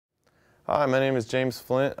Hi, my name is James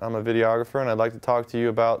Flint. I'm a videographer, and I'd like to talk to you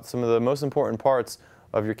about some of the most important parts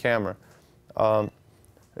of your camera.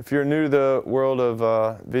 If you're new to the world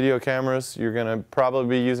of video cameras, you're going to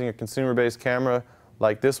probably be using a consumer-based camera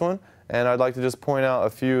like this one, and I'd like to just point out a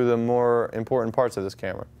few of the more important parts of this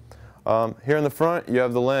camera. Here in the front, you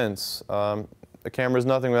have the lens. A camera is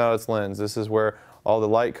nothing without its lens. This is where all the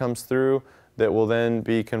light comes through that will then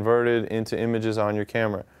be converted into images on your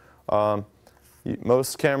camera.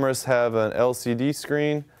 Most cameras have an LCD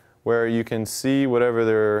screen where you can see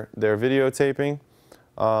whatever they're videotaping.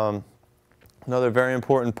 Another very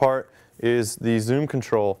important part is the zoom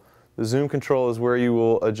control. The zoom control is where you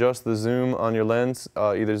will adjust the zoom on your lens,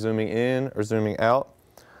 either zooming in or zooming out.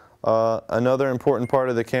 Another important part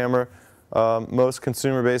of the camera, most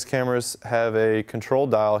consumer-based cameras have a control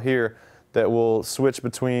dial here that will switch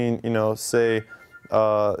between, say,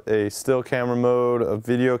 a still camera mode, a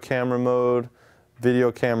video camera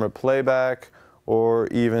playback, or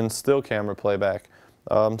even still camera playback.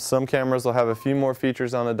 Some cameras will have a few more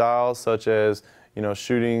features on the dial, such as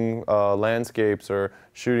shooting landscapes or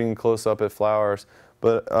shooting close up at flowers.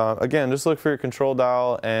 But again, just look for your control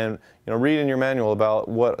dial and read in your manual about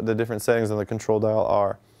what the different settings on the control dial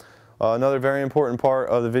are. Another very important part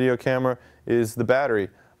of the video camera is the battery.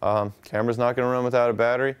 Camera's not going to run without a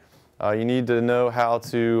battery. You need to know how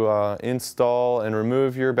to install and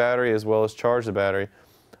remove your battery as well as charge the battery.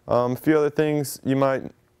 A few other things you might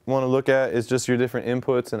want to look at is just your different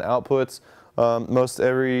inputs and outputs. Most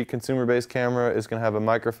every consumer-based camera is going to have a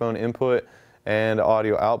microphone input and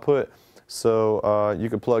audio output. So you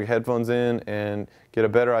could plug headphones in and get a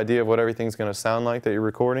better idea of what everything's going to sound like that you're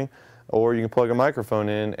recording, or you can plug a microphone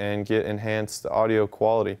in and get enhanced audio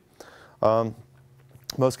quality.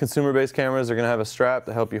 Most consumer-based cameras are going to have a strap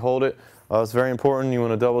to help you hold it. It's very important. You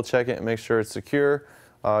want to double check it and make sure it's secure.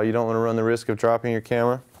 You don't want to run the risk of dropping your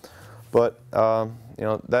camera. But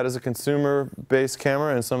that is a consumer-based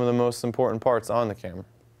camera and some of the most important parts on the camera.